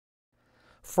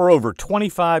For over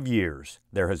 25 years,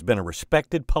 there has been a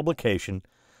respected publication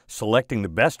selecting the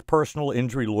best personal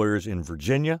injury lawyers in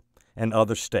Virginia and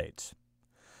other states.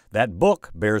 That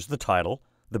book bears the title,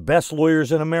 The Best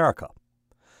Lawyers in America.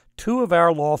 Two of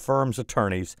our law firm's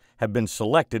attorneys have been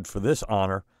selected for this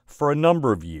honor for a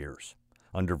number of years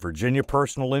under Virginia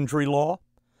personal injury law,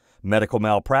 medical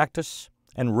malpractice,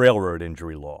 and railroad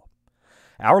injury law.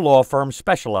 Our law firm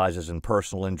specializes in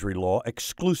personal injury law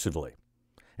exclusively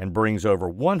and brings over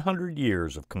 100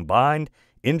 years of combined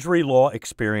injury law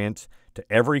experience to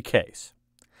every case.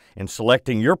 In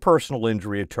selecting your personal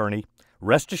injury attorney,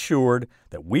 rest assured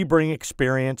that we bring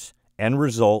experience and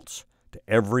results to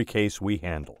every case we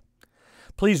handle.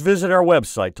 Please visit our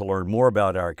website to learn more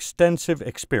about our extensive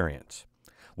experience.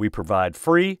 We provide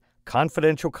free,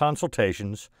 confidential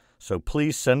consultations, so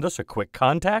please send us a quick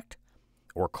contact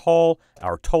or call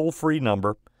our toll-free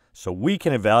number so we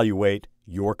can evaluate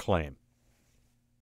your claim.